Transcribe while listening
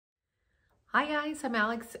Hi guys, I'm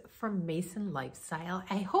Alex from Mason Lifestyle.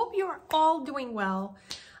 I hope you're all doing well.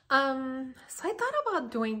 So I thought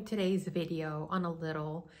about doing today's video on a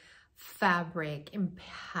little fabric and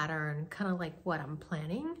pattern, kind of like what I'm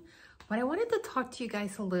planning. But I wanted to talk to you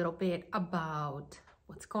guys a little bit about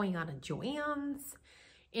what's going on at Joann's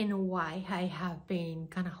and why I have been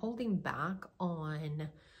kind of holding back on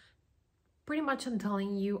pretty much on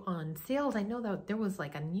telling you on sales. I know that there was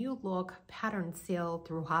like a new look pattern sale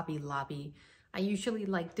through Hobby Lobby. I usually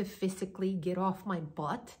like to physically get off my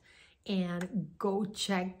butt and go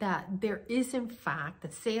check that there is in fact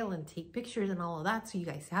a sale and take pictures and all of that so you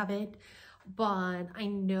guys have it. But I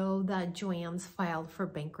know that Joann's filed for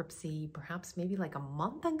bankruptcy perhaps maybe like a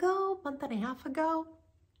month and a half ago,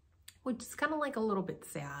 which is kind of like a little bit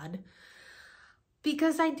sad.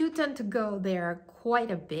 Because I do tend to go there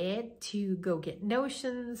quite a bit to go get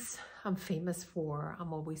notions. I'm famous for,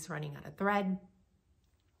 I'm always running out of thread,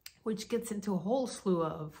 which gets into a whole slew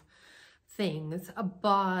of things,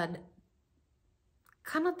 but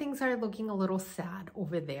kind of things are looking a little sad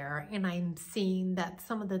over there. And I'm seeing that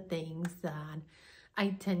some of the things that I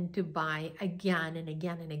tend to buy again and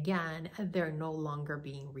again and again, they're no longer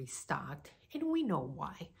being restocked. And we know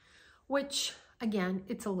why, which again,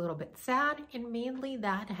 it's a little bit sad, and mainly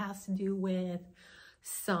that has to do with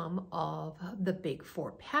some of the big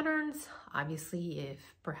four patterns. Obviously, if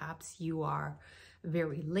perhaps you are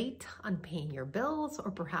very late on paying your bills, or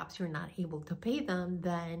perhaps you're not able to pay them,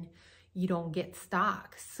 then you don't get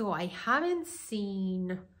stock. So I haven't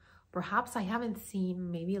seen, perhaps I haven't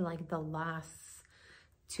seen maybe like the last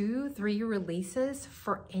 2-3 releases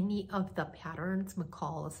for any of the patterns,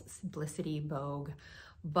 McCall's, Simplicity, Vogue,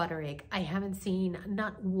 Butterick. I haven't seen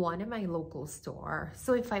not one in my local store.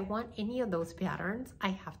 So if I want any of those patterns, I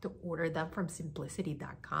have to order them from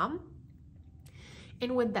simplicity.com.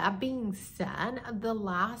 And with that being said, the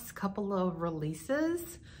last couple of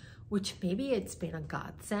releases, which maybe it's been a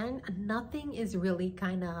godsend, nothing is really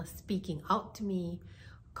kind of speaking out to me,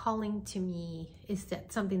 calling to me. Is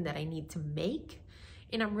that something that I need to make?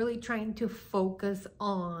 And I'm really trying to focus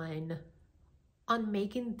on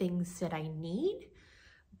making things that I need,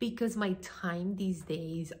 because my time these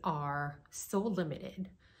days are so limited.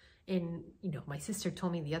 And, you know, my sister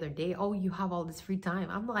told me the other day, oh, you have all this free time.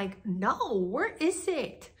 I'm like, no, where is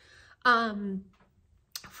it?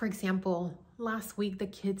 For example, last week, the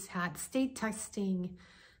kids had state testing.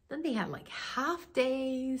 Then they had like half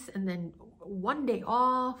days and then one day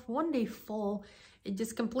off, one day full. It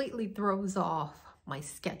just completely throws off my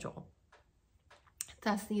schedule.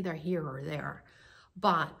 That's neither here or there.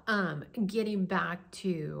 But getting back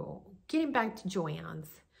to Joann's,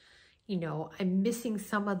 you know, I'm missing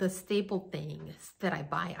some of the staple things that I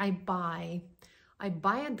buy. I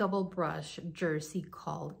buy a double brush jersey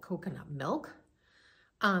called Coconut Milk,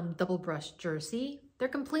 double brush jersey. They're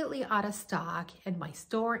completely out of stock at my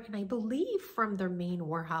store, and I believe from their main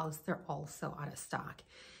warehouse, they're also out of stock.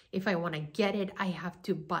 If I want to get it, I have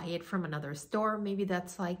to buy it from another store. Maybe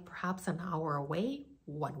that's like perhaps an hour away,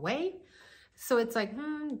 one way. So it's like,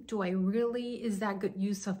 do I really, is that good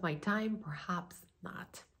use of my time? Perhaps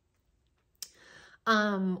not.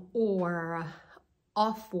 Or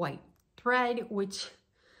off-white thread, which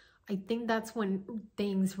I think that's when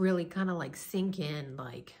things really kind of like sink in,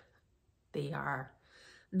 like they are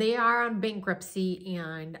on bankruptcy,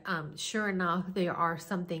 and sure enough, there are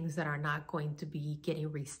some things that are not going to be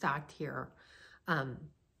getting restocked here a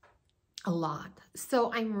lot.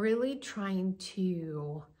 So I'm really trying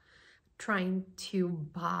to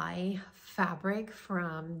buy fabric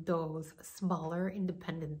from those smaller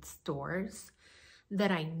independent stores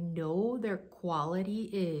that I know their quality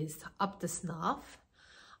is up to snuff.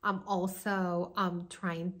 I'm also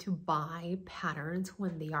trying to buy patterns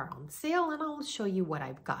when they are on sale, and I'll show you what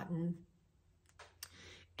I've gotten.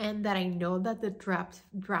 And that I know that the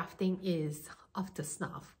drafting is up to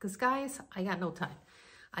snuff. Because guys, I got no time.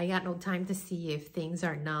 I got no time to see if things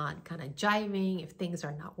are not kind of jiving, if things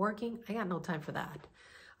are not working. I got no time for that.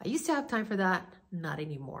 I used to have time for that, not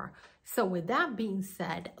anymore. So with that being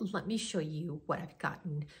said, let me show you what I've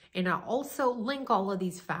gotten. And I'll also link all of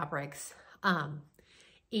these fabrics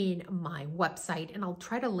in my website, and I'll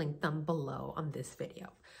try to link them below on this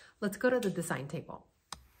video. Let's go to the design table.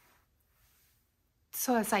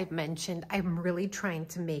 So as I've mentioned, I'm really trying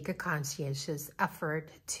to make a conscientious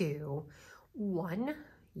effort to, one,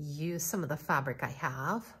 use some of the fabric I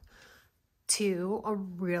have, two,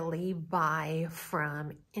 really buy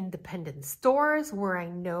from independent stores where I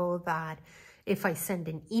know that if I send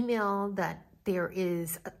an email that there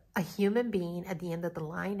is a human being at the end of the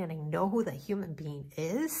line, and I know who the human being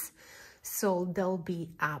is, so they'll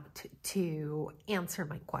be apt to answer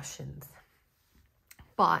my questions.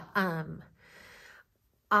 but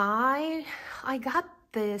I got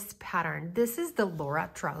this pattern. This is the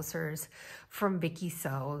Laura trousers from Vicky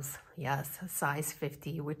Sews. Yes, size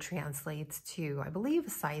 50, which translates to, I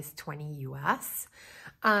believe, size 20 US.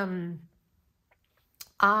 I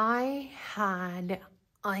had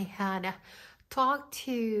talked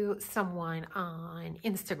to someone on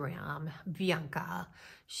Instagram, Bianca.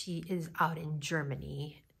 She is out in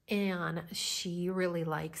Germany, and she really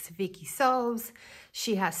likes Vicky Sews.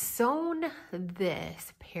 She has sewn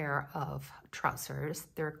this pair of trousers.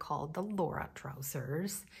 They're called the Laura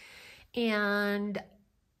trousers. And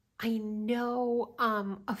I know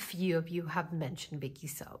a few of you have mentioned Vicky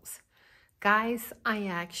Sews. Guys, I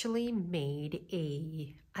actually made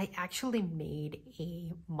a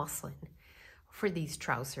muslin for these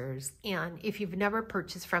trousers. And if you've never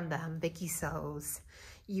purchased from them, Vicky Sews,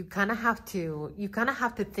 you kind of have to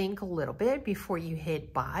think a little bit before you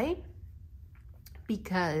hit buy,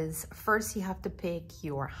 because first you have to pick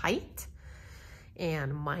your height,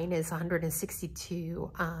 and mine is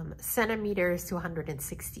 162 centimeters to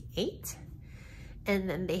 168. And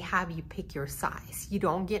then they have you pick your size. You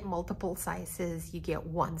don't get multiple sizes, you get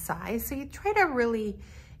one size. So you try to really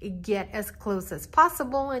get as close as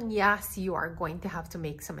possible. And yes, you are going to have to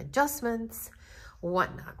make some adjustments,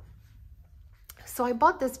 whatnot. So I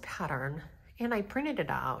bought this pattern and I printed it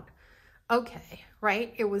out. Okay,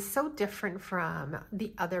 right? It was so different from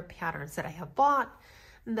the other patterns that I have bought,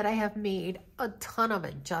 and that I have made a ton of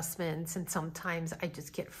adjustments, and sometimes I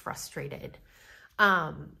just get frustrated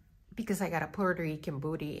because I got a Puerto Rican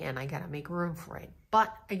booty and I gotta make room for it.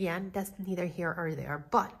 But again, that's neither here or there.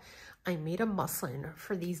 But I made a muslin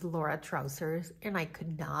for these Laura trousers, and I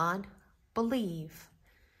could not believe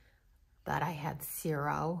that I had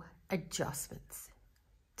 0 adjustments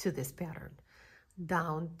to this pattern,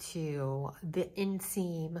 down to the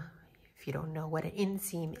inseam. If you don't know what an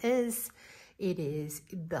inseam is, it is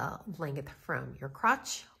the length from your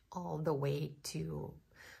crotch all the way to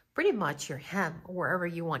pretty much your hem, wherever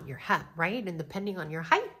you want your hem, right? And depending on your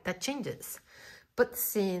height, that changes. But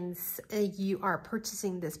since you are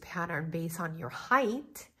purchasing this pattern based on your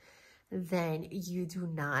height, then you do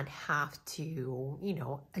not have to, you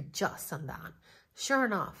know, adjust on that. Sure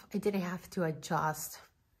enough, I didn't have to adjust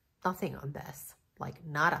nothing on this, like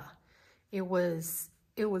nada. It was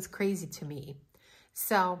crazy to me.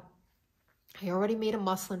 So I already made a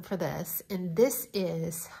muslin for this, and this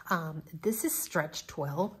is stretch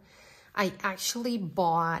twill. I actually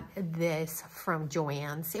bought this from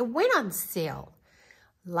Joann's. It went on sale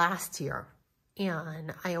last year,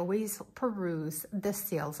 and I always peruse the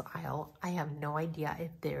sales aisle. I have no idea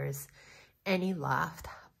if there's any left,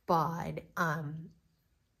 but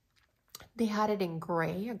they had it in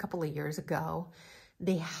gray a couple of years ago.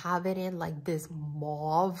 They have it in like this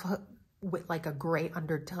mauve with like a gray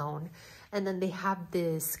undertone, and then they have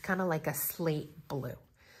this kind of like a slate blue.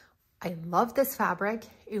 I love this fabric.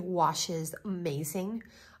 It washes amazing.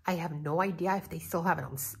 I have no idea if they still have it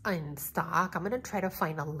in stock. I'm gonna try to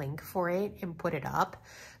find a link for it and put it up.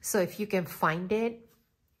 So if you can find it,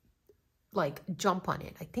 like jump on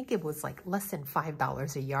it. I think it was like less than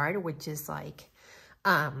 $5 a yard, which is like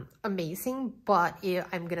amazing. But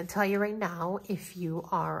I'm gonna tell you right now, if you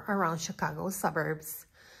are around Chicago suburbs,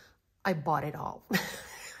 I bought it all.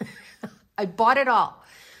 I bought it all.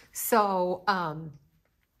 So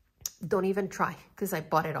don't even try, because I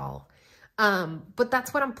bought it all. But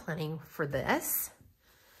that's what I'm planning for this.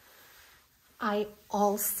 I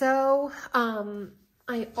also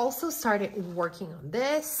started working on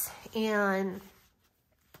this, and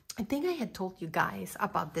I think I had told you guys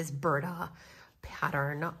about this Berta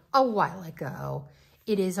pattern a while ago.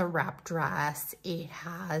 It is a wrap dress. It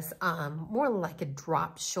has more like a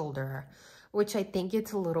drop shoulder, which I think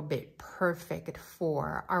it's a little bit perfect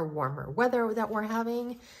for our warmer weather that we're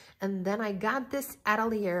having. And then I got this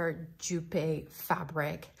Atelier Jupe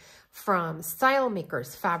fabric from Style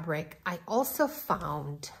Makers Fabric. I also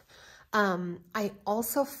found a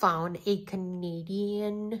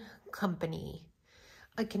Canadian company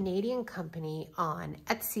on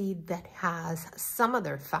Etsy that has some of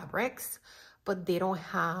their fabrics, but they don't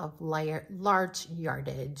have large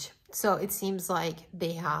yardage. So it seems like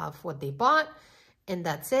they have what they bought and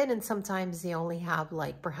that's it. And sometimes they only have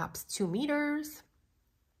like perhaps 2 meters,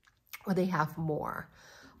 or they have more.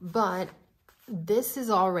 But this is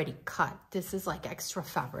already cut. This is like extra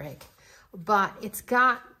fabric, but it's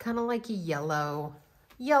got kind of like a yellow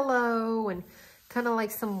and kind of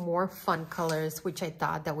like some more fun colors, which I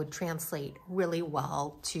thought that would translate really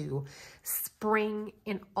well to spring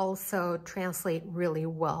and also translate really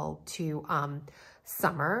well to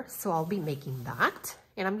summer. So I'll be making that.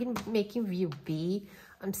 and I'm gonna be making view B.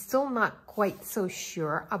 I'm still not quite so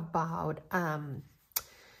sure about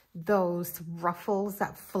those ruffles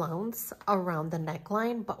that flounce around the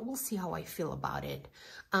neckline, but we'll see how I feel about it.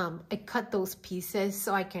 I cut those pieces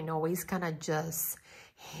so I can always kind of just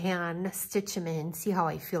hand stitch them in, see how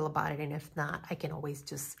I feel about it, and if not, I can always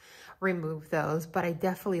just remove those. But I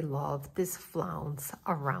definitely love this flounce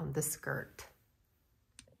around the skirt.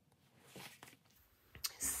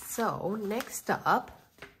 So next up,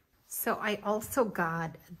 so I also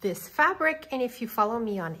got this fabric, and if you follow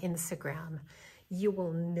me on Instagram, you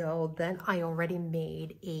will know that I already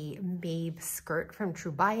made a Maeve skirt from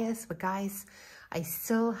True Bias, but guys, I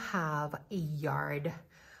still have a yard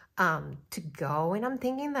to go, and I'm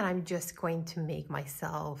thinking that I'm just going to make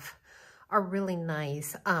myself a really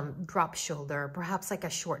nice drop shoulder, perhaps like a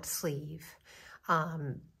short sleeve,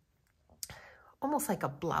 almost like a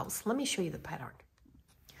blouse. Let me show you the pattern.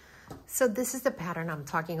 So this is the pattern I'm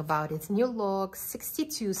talking about. It's New Look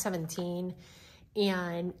 6217,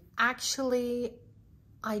 and actually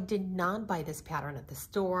I did not buy this pattern at the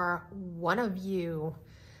store. One of you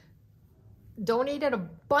donated a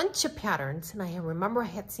bunch of patterns, and I remember I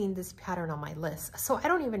had seen this pattern on my list. So I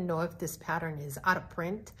don't even know if this pattern is out of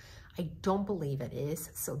print. I don't believe it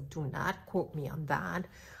is, so do not quote me on that.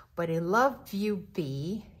 But I love view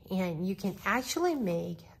B, and you can actually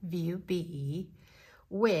make view B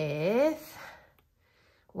with,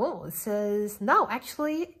 well, it says, no,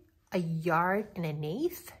 actually a 1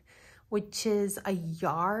 1/8, which is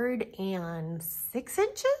 1 6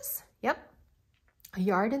 inches. Yep,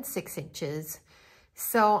 1 6 inches.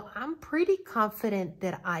 So I'm pretty confident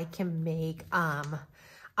that I can make a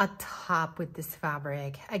top with this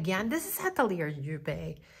fabric. Again, this is Atelier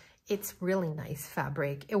Jupe. It's really nice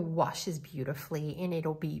fabric. It washes beautifully, and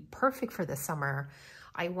it'll be perfect for the summer.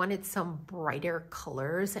 I wanted some brighter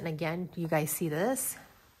colors, and again, do you guys see this?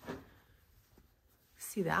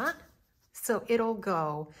 See that? So it'll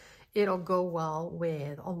go well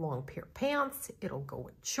with a long pair of pants. It'll go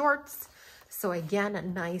with shorts. So again, a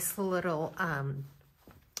nice little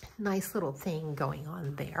thing going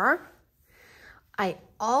on there. I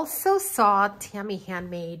also saw Tammy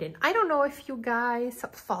Handmade, and I don't know if you guys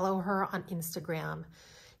follow her on Instagram.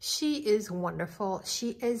 She is wonderful. She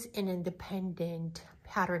is an independent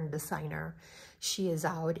pattern designer. She is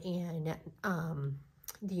out in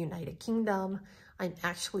the United Kingdom. I'm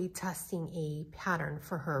actually testing a pattern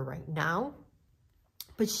for her right now.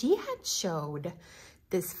 But she had showed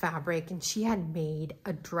this fabric, and she had made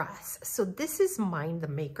a dress. So this is Mind the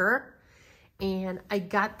Maker, and I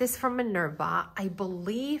got this from Minerva. I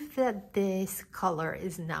believe that this color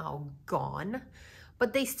is now gone,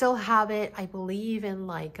 but they still have it, I believe, in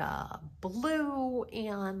like a blue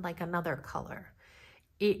and like another color.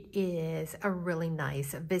 It is a really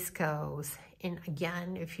nice viscose. And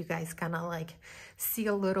again, if you guys kind of like see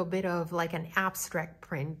a little bit of like an abstract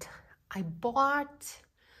print, I bought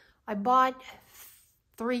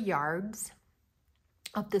 3 yards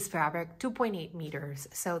of this fabric, 2.8 meters.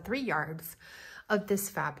 So 3 yards of this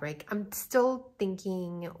fabric. I'm still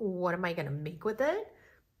thinking, what am I gonna make with it?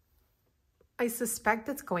 I suspect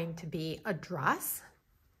it's going to be a dress.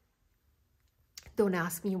 Don't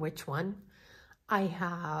ask me which one. I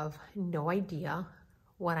have no idea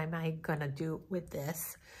what am I gonna do with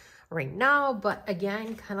this right now, but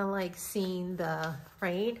again, kind of like seeing the,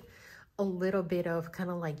 right, a little bit of kind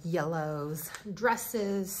of like yellows,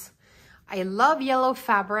 dresses. I love yellow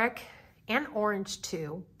fabric and orange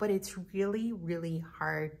too, but it's really, really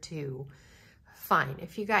hard to find.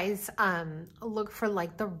 If you guys look for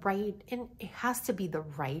like the right, and it has to be the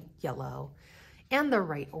right yellow and the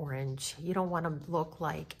right orange. You don't want to look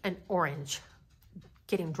like an orange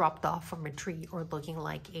getting dropped off from a tree or looking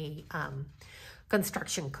like a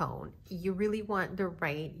construction cone. You really want the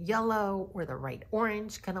right yellow or the right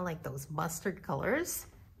orange, kind of like those mustard colors,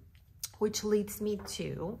 which leads me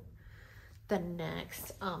to the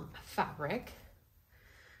next fabric.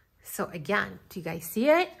 So again, do you guys see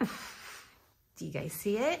it? Do you guys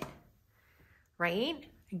see it? Right?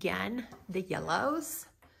 Again, the yellows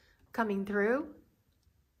coming through.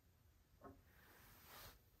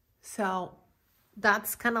 So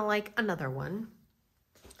that's kind of like another one.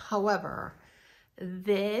 However,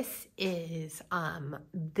 this is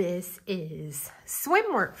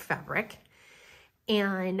swimwear fabric,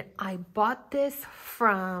 and I bought this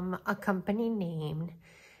from a company named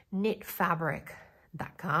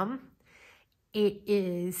knitfabric.com. It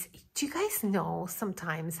is, do you guys know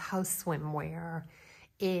sometimes how swimwear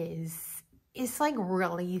is like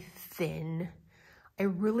really thin? I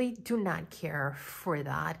really do not care for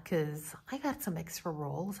that because I got some extra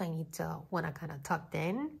rolls I want to kind of tucked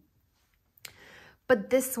in. But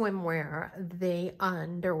this swimwear, they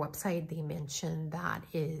on their website, they mentioned that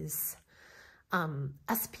is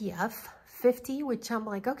SPF 50, which I'm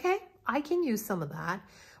like, okay, I can use some of that.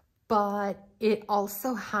 But it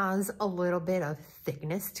also has a little bit of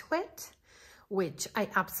thickness to it, which I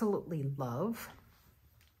absolutely love.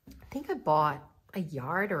 I think I bought a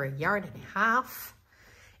yard or a yard and a half.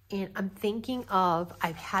 And I'm thinking of,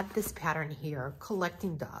 I've had this pattern here,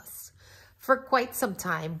 collecting dust, for quite some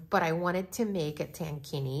time, but I wanted to make a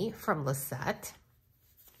tankini from Lisette.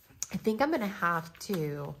 I think I'm gonna have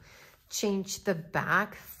to change the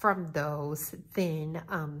back from those thin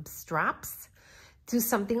straps to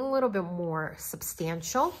something a little bit more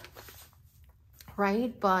substantial,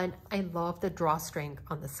 right? But I love the drawstring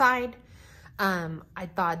on the side. I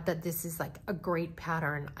thought that this is like a great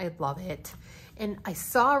pattern. I love it. And I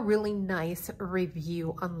saw a really nice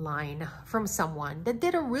review online from someone that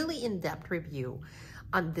did a really in-depth review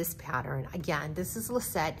on this pattern. Again, this is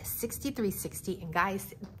Lisette 6360. And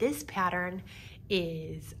guys, this pattern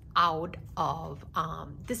is out of,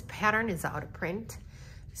 print.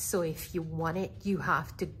 So if you want it, you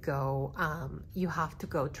have to go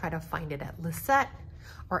try to find it at Lisette.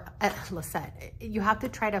 Or at Lisette, you have to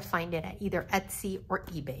try to find it at either Etsy or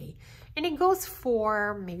eBay. And it goes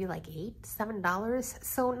for maybe like $7.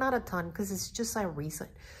 So not a ton, because it's just a recent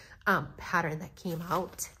pattern that came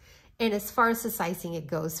out. And as far as the sizing, it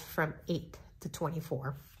goes from 8 to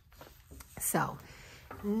 24. So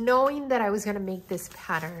knowing that I was gonna make this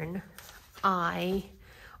pattern, I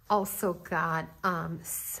also got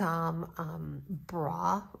some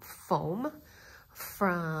bra foam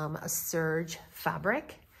from a Serge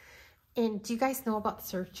fabric. And do you guys know about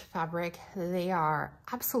Serge fabric? They are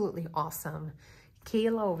absolutely awesome.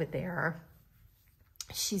 Kayla over there,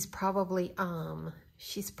 she's probably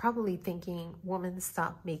thinking, woman,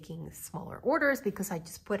 stop making smaller orders, because I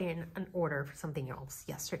just put in an order for something else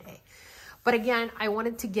yesterday. But again, I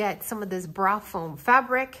wanted to get some of this bra foam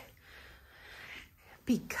fabric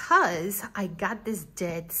because I got this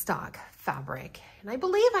dead stock fabric. And I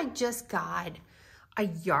believe I just got a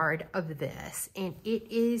yard of this, and it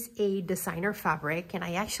is a designer fabric. And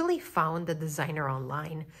I actually found the designer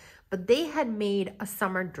online, but they had made a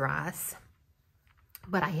summer dress.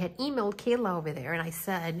 But I had emailed Kayla over there and I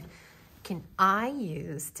said, can I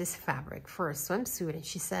use this fabric for a swimsuit? And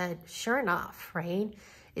she said, sure enough, right?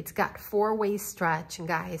 It's got 4-way stretch, and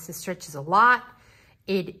guys, it stretches a lot.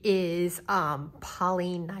 It is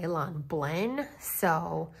poly nylon blend,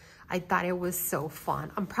 so I thought it was so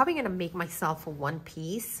fun. I'm probably gonna make myself a one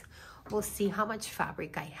piece. We'll see how much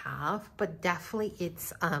fabric I have, but definitely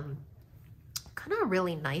it's kind of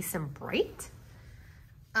really nice and bright.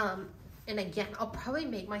 And again, I'll probably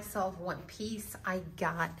make myself one piece. I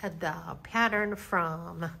got the pattern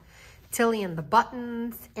from Tilly and the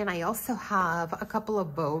Buttons, and I also have a couple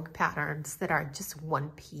of Vogue patterns that are just one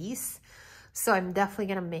piece. So I'm definitely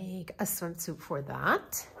gonna make a swimsuit for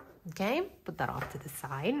that. Okay, put that off to the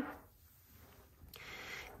side.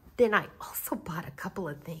 Then I also bought a couple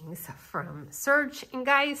of things from Serge. And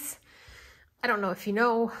guys, I don't know if you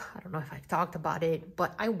know, I don't know if I've talked about it,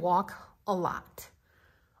 but I walk a lot.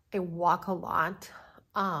 I walk a lot.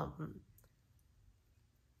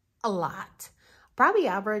 Probably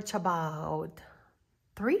average about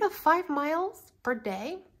 3 to 5 miles per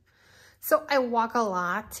day. So I walk a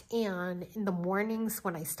lot, and in the mornings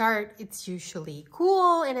when I start, it's usually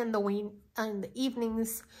cool, and in the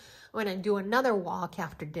evenings when I do another walk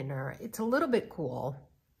after dinner, it's a little bit cool.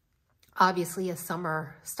 Obviously, as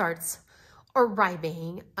summer starts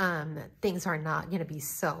arriving, things are not going to be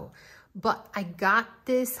so. But I got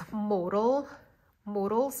this modal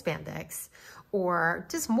spandex, or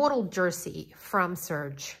just modal jersey from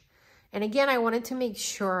Serge. And again, I wanted to make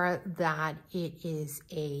sure that it is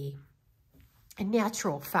a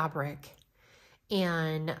natural fabric,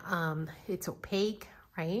 and it's opaque,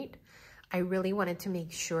 right? I really wanted to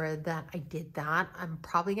make sure that I did that. I'm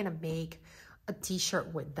probably gonna make a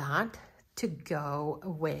t-shirt with that to go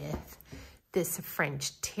with this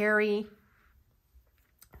French terry.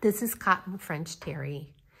 This is cotton French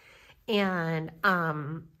terry. And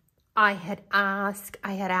I had asked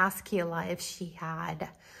Kayla if she had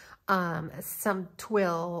some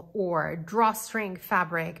twill or drawstring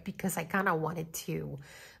fabric, because I kind of wanted to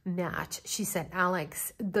match. She said,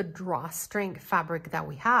 Alex, the drawstring fabric that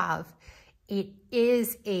we have, it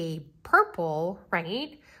is a purple,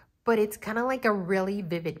 right? But it's kind of like a really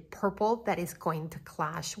vivid purple that is going to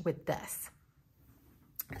clash with this.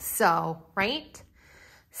 So, right?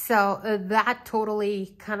 So that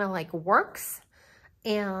totally kind of like works.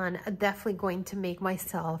 And definitely going to make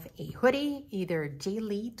myself a hoodie, either J.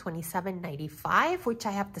 Lee 2795, which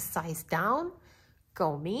I have to size down,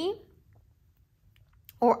 Gomi,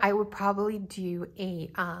 or I would probably do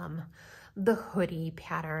a the hoodie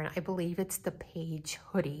pattern. I believe it's the Page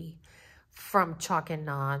hoodie from Chalk and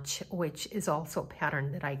Notch, which is also a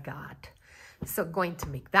pattern that I got. So going to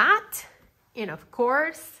make that. And of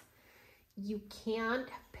course, you can't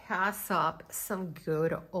pass up some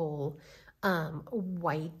good old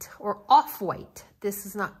white or off-white. This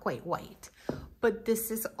is not quite white, but this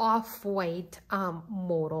is off-white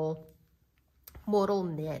modal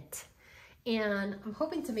knit. And I'm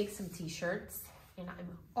hoping to make some t-shirts, and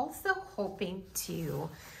I'm also hoping to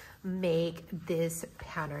make this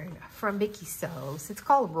pattern from Vicky Sews. It's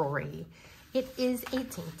called Rory. It is a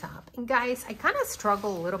tank top. And guys, I kind of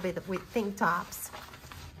struggle a little bit with tank tops.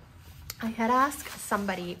 I had asked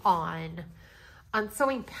somebody on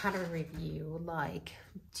Sewing Pattern Review, like,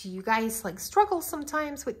 do you guys like struggle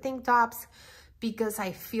sometimes with tank tops? Because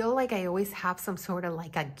I feel like I always have some sort of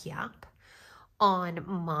like a gap on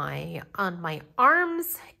my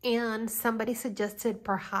arms, and somebody suggested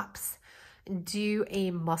perhaps do a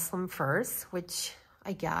muslin first, which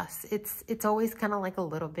I guess it's always kind of like a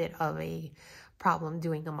little bit of a problem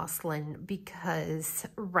doing a muslin, because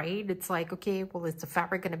right, it's like, okay, well, is the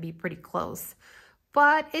fabric going to be pretty close?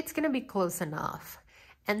 But it's going to be close enough,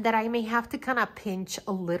 and that I may have to kind of pinch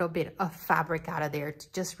a little bit of fabric out of there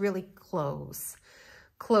to just really close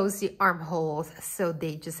the armholes so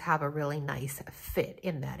they just have a really nice fit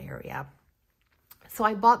in that area. So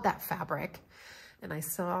I bought that fabric, and I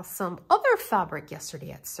saw some other fabric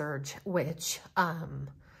yesterday at Surge, which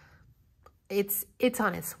it's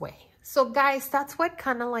on its way. So guys, that's what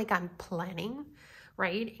kind of like I'm planning,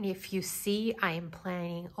 right? And if you see, I am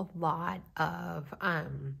planning a lot of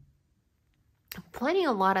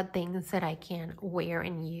things that I can wear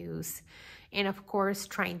and use. And of course,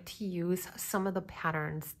 trying to use some of the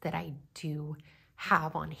patterns that I do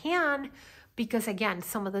have on hand, because again,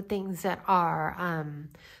 some of the things that are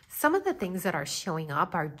showing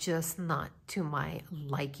up are just not to my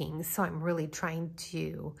liking. So I'm really trying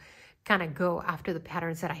to kind of go after the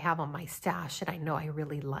patterns that I have on my stash that I know I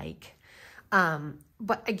really like.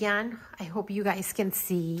 But again, I hope you guys can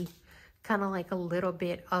see kind of like a little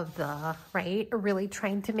bit of the, right? Really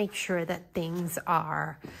trying to make sure that things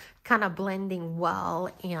are kind of blending well,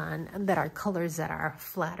 and that are colors that are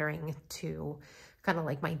flattering to kind of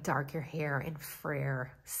like my darker hair and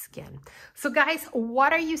fair skin. So guys,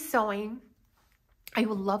 what are you sewing? I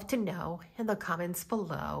would love to know in the comments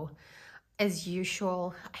below. As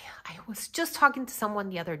usual, I was just talking to someone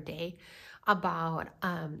the other day about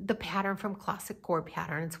the pattern from Classic Core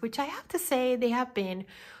Patterns, which I have to say they have been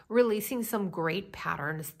releasing some great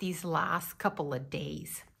patterns these last couple of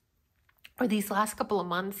days, or these last couple of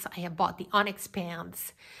months. I have bought the Onyx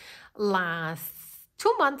pants 2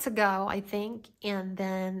 months ago, I think, and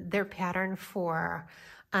then their pattern for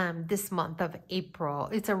this month of April.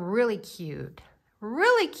 It's a really cute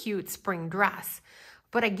spring dress.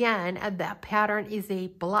 But again, that pattern is a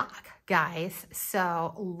block, guys.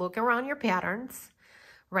 So look around your patterns,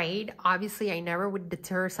 right? Obviously, I never would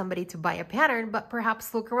deter somebody to buy a pattern, but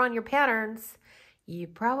perhaps look around your patterns. You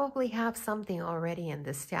probably have something already in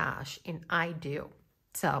the stash, and I do.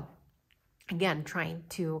 So again, trying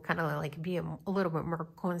to kind of like be a little bit more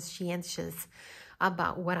conscientious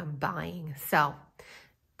about what I'm buying. So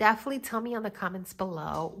definitely tell me in the comments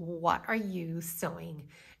below, what are you sewing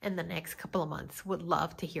in the next couple of months? Would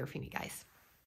love to hear from you guys.